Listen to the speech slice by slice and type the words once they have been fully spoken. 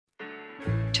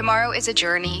Tomorrow is a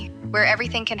journey where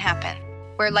everything can happen,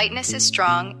 where lightness is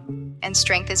strong and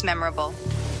strength is memorable,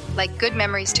 like good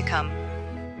memories to come.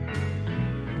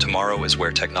 Tomorrow is where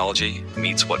technology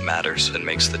meets what matters and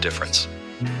makes the difference.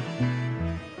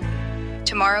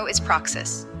 Tomorrow is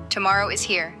Proxys. Tomorrow is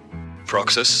here.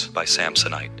 Proxys by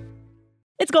Samsonite.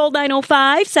 It's Gold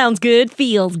 905. Sounds good,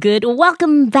 feels good.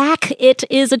 Welcome back. It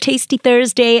is a tasty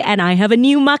Thursday, and I have a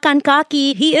new makan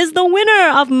kaki. He is the winner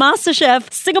of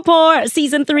MasterChef Singapore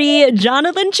Season 3,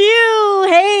 Jonathan Chew.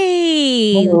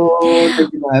 Hey! Hello,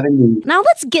 thank you for having me. Now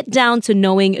let's get down to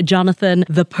knowing Jonathan,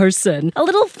 the person. A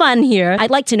little fun here. I'd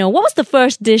like to know, what was the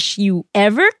first dish you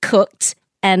ever cooked?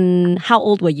 And how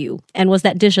old were you? And was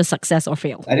that dish a success or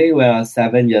fail? I think when I was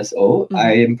 7 years old,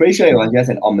 I'm pretty sure it was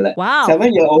just an omelette. Wow.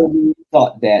 7-year-old me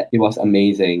thought that it was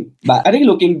amazing. But I think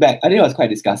looking back, I think it was quite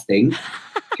disgusting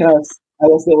because I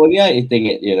was the only one eating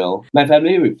it, you know. My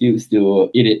family refused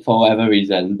to eat it for whatever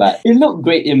reason, but it looked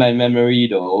great in my memory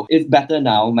though. It's better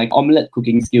now. My omelette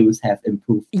cooking skills have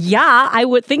improved. Yeah, I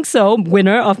would think so.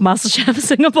 Winner of MasterChef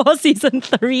Singapore Season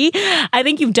 3. I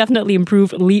think you've definitely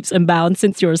improved leaps and bounds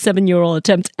since your 7-year-old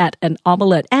attempt at an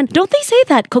omelette. And don't they say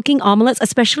that cooking omelettes,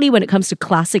 especially when it comes to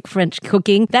classic French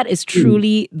cooking, that is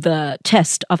truly the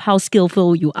test of how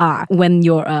skillful you are. When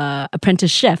you're an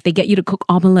apprentice chef, they get you to cook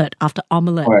omelette after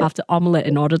omelette after omelette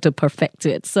in order to perfect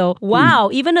it. So, wow,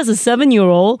 even as a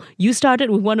 7-year-old, you started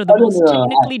with one of the most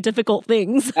technically difficult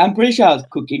things. I'm pretty sure I was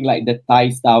cooking like the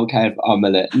Thai style kind of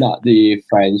omelette, not the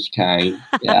French kind.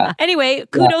 Yeah. Anyway,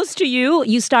 kudos to you.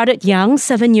 You started young,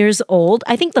 7 years old.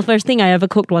 I think the first thing I ever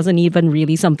cooked wasn't even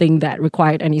really something that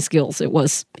required any skills. It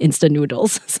was instant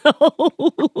noodles. So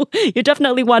you're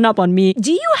definitely one up on me.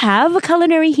 Do you have a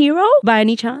culinary hero by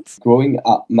any chance? Growing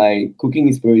up, my cooking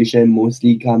inspiration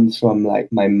mostly comes from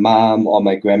like my mom or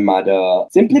my grandmother.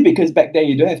 Simply because back then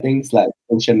you don't have things like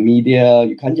social media.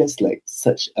 You can't just like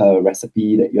search a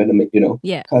recipe that you want to make, you know.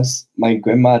 Yeah. Because my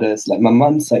grandmother's, like my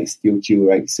mom's likes Teochew,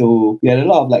 right? So we had a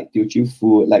lot of like Teochew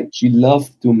food. Like she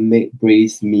loved to make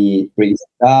braised meat, braised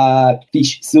duck,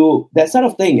 fish soup, that sort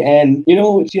of thing. And you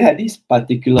know, she had this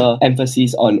particular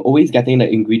emphasis on always getting the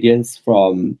ingredients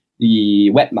from the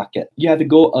wet market. You have to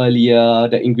go earlier,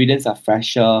 the ingredients are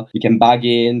fresher, you can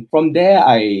bargain. From there,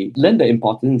 I learned the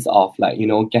importance of like, you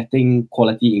know, getting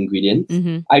quality ingredients.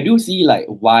 I do see like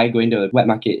why going to the wet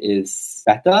market is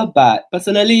better, but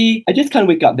personally, I just can't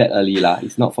wake up that early lah.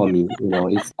 It's not for me, you know,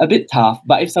 it's a bit tough,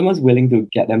 but if someone's willing to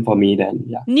get them for me, then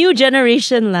yeah. New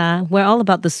generation lah. We're all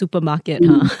about the supermarket,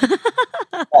 huh?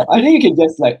 I think you can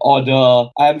just like order.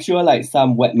 I'm sure like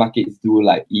some wet markets do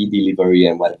like e-delivery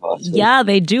and whatever. So. Yeah,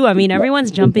 they do. I mean,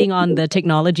 everyone's jumping on the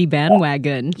technology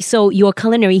bandwagon. So your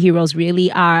culinary heroes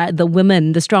really are the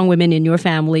women, the strong women in your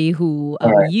family who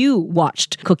you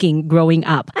watched cooking growing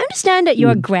up. I understand that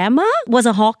your grandma was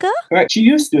a hawker? Correct. She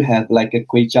used to have like a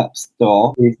kway chap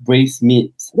store with braised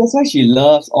meats. That's why she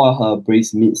loves all her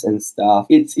braised meats and stuff.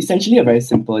 It's essentially a very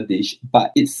simple dish,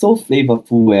 but it's so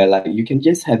flavorful where like you can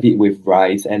just have it with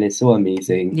rice and it's so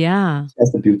amazing. Yeah.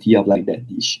 That's the beauty of like that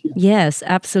dish. Yes,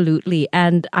 absolutely.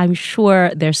 And I'm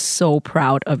sure they're so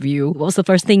proud of you. What was the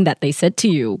first thing that they said to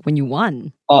you when you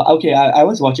won? Okay, I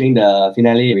was watching the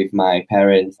finale with my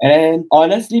parents. And then,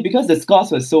 honestly, because the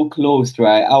scores were so close,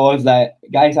 right, I was like,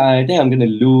 guys, I think I'm going to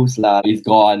lose lah. It's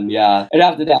gone, yeah. And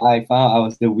after that, I found I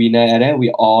was the winner. And then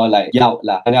we all like yelled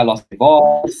lah. And I lost my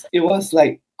voice. It was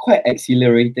like quite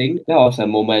exhilarating. That was a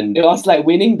moment. It was like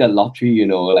winning the lottery, you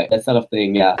know, like that sort of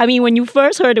thing, yeah. I mean, when you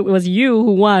first heard it was you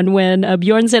who won, when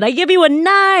Bjorn said, I give you a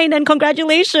 9 and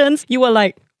congratulations, you were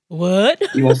like, what?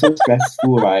 It was so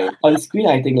stressful, right? On screen,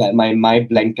 I think like my mind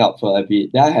blanked out for a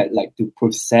bit. Then I had like to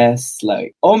process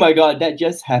like, oh my god, that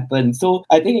just happened. So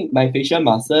I think my facial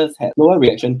muscles had lower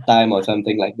reaction time or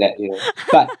something like that, you know.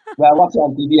 But when I watched it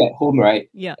on TV at home, right?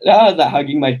 Yeah. Then I was like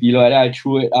hugging my pillow and then I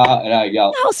threw it out and I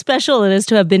yelled. How special it is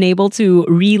to have been able to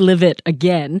relive it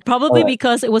again. Probably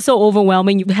because it was so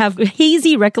overwhelming. You have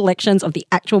hazy recollections of the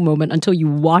actual moment until you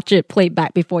watch it played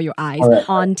back before your eyes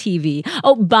on TV.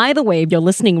 Oh, by the way, if you're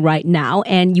listening right now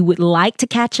and you would like to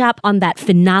catch up on that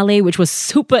finale, which was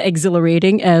super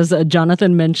exhilarating, as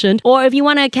Jonathan mentioned, or if you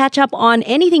want to catch up on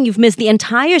anything you've missed, the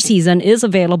entire season is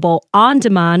available on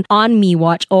demand on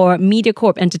MeWatch or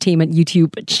MediaCorp Entertainment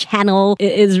YouTube channel.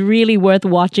 It is really worth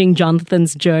watching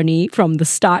Jonathan's journey from the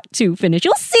start to finish.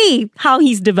 You'll see how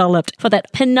he's developed for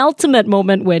that penultimate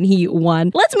moment when he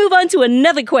won. Let's move on to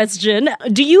another question.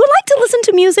 Do you like to listen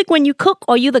to music when you cook,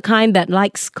 or are you the kind that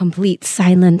likes complete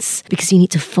silence because you need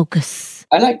to focus?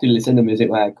 I like to listen to music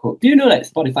when I cook. Do you know like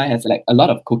Spotify has like a lot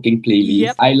of cooking playlists?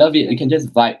 Yep. I love it. You can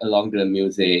just vibe along to the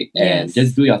music and Yes.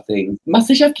 just do your thing.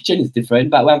 MasterChef Kitchen is different,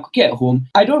 but when I'm cooking at home,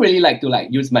 I don't really like to like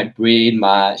use my brain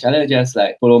much. I like to just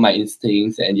like follow my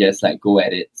instincts and just like go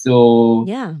at it. So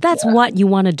Yeah, that's what you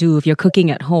want to do if you're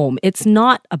cooking at home. It's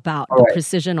not about the Correct.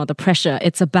 precision or the pressure.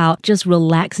 It's about just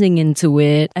relaxing into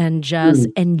it and just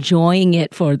enjoying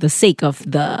it for the sake of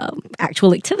the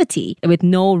actual activity with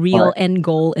no real Correct. end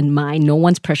goal in mind. No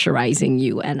one's pressurizing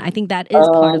you. And I think that is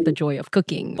part of the joy of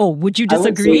cooking. Oh, would you I would say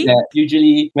disagree? that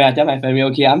usually when I tell my family,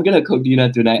 okay, I'm gonna cook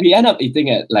dinner tonight, we end up eating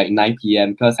at like 9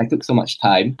 p.m. because I took so much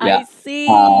time. I see.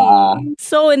 Uh,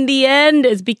 So in the end,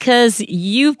 it's because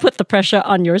you put the pressure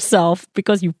on yourself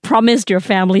because you promised your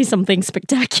family something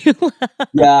spectacular.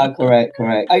 Yeah, correct.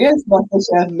 I guess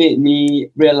MasterChef made me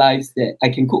realize that I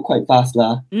can cook quite fast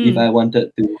if I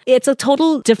wanted to. It's a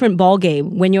total different ball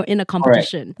game when you're in a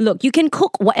competition. Look, you can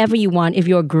cook whatever you want. If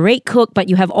you're a great cook, but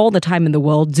you have all the time in the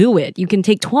world, do it. You can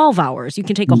take 12 hours. You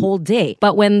can take a whole day.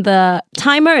 But when the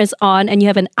timer is on and you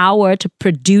have an hour to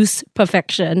produce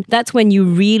perfection, that's when you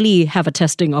really have a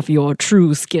testing of your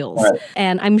true skills. Right.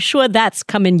 And I'm sure that's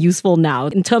come in useful now.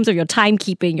 In terms of your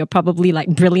timekeeping, you're probably like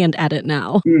brilliant at it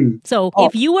now. So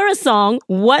if you were a song,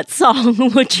 what song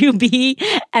would you be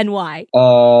and why?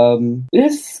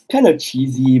 It's kind of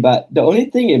cheesy, but the only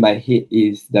thing in my head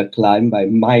is The Climb by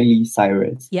Miley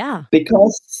Cyrus. Yeah.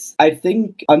 Because I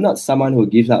think I'm not someone who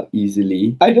gives up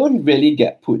easily. I don't really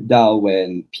get put down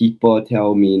when people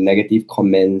tell me negative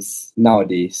comments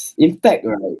nowadays. In fact,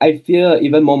 right, I feel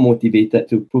even more motivated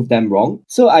to prove them wrong.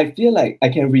 So I feel like I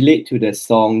can relate to the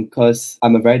song because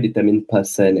I'm a very determined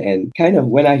person, and kind of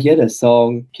when I hear the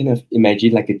song, kind of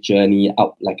imagine like a journey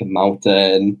up like a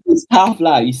mountain. It's tough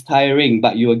lah, it's tiring,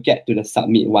 but you will get to the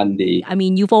summit one day. I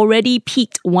mean, you've already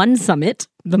peaked one summit,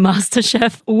 the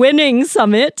MasterChef winning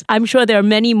summit. I'm sure there are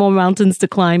many more mountains to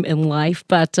climb in life,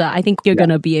 but I think you're going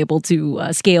to be able to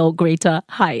scale greater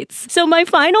heights. So my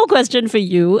final question for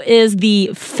you is the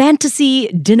fantasy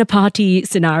dinner party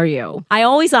scenario. I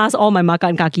always ask all my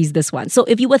makan kakis this one. So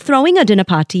if you were throwing a dinner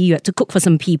party, you had to cook for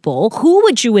some people, who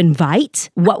would you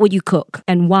invite? What would you cook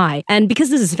and why? And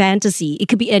because this is fantasy, it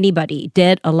could be anybody,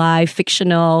 dead, alive,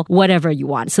 fictional, whatever you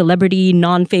want, celebrity,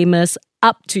 non-famous,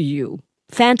 up to you.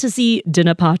 Fantasy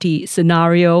dinner party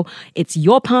scenario. It's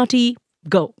your party.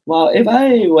 Go. Well, if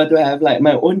I were to have like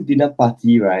my own dinner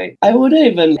party, right, I wouldn't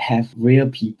even have real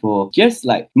people. Just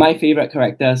like my favorite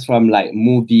characters from like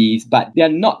movies, but they're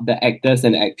not the actors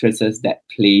and actresses that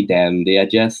play them. They are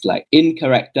just like in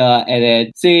character. And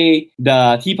then say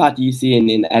the tea party scene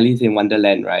in Alice in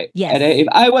Wonderland, right? Yes. And then if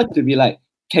I were to be like,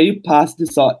 can you pass the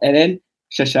salt? And then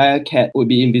Cheshire Cat would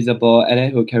be invisible, and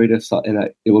then he'll carry the sword and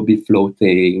like, it will be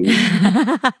floating.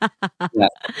 Yeah.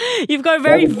 You've got a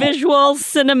very visual,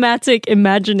 cinematic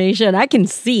imagination. I can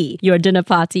see your dinner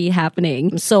party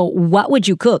happening. So what would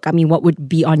you cook? I mean, what would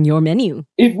be on your menu?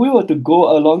 If we were to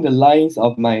go along the lines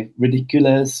of my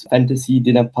ridiculous fantasy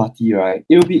dinner party, right,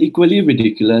 it would be equally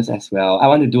ridiculous as well. I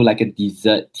want to do like a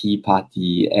dessert tea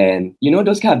party, and you know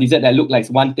those kind of dessert that look like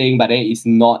one thing but then it's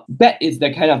not. That is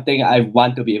the kind of thing I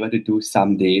want to be able to do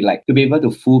someday, like to be able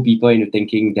to fool people into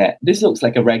thinking that this looks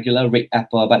like a regular red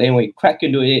apple, but then when you crack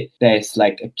into it, there's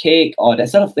like a cake or that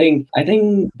sort of thing. I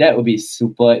think that would be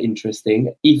super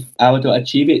interesting. If I were to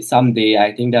achieve it someday,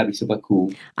 I think that would be super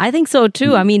cool. I think so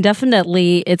too. I mean,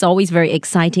 definitely, it's always very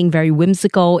exciting, very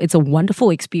whimsical. It's a wonderful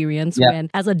experience when,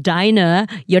 as a diner,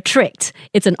 you're tricked.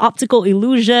 It's an optical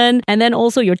illusion, and then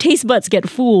also your taste buds get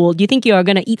fooled. You think you're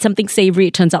going to eat something savory,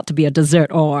 it turns out to be a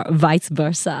dessert, or vice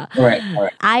versa. Correct.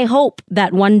 I hope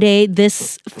that one day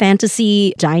this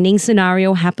fantasy dining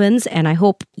scenario happens, and I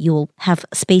hope you'll have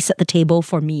space at the table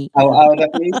for me. I'll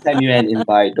definitely send you an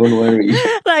invite, don't worry.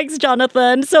 Thanks,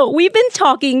 Jonathan. So we've been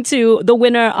talking to the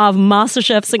winner of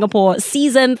MasterChef Singapore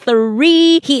Season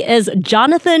 3. He is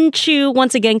Jonathan Chew.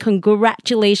 Once again,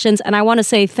 congratulations. And I want to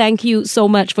say thank you so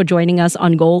much for joining us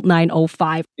on Gold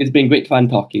 905. It's been great fun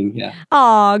talking, yeah.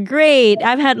 Oh, great.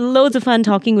 I've had loads of fun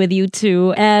talking with you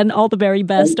too. And all the very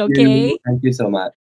best, Thank okay? you. Thank you so much.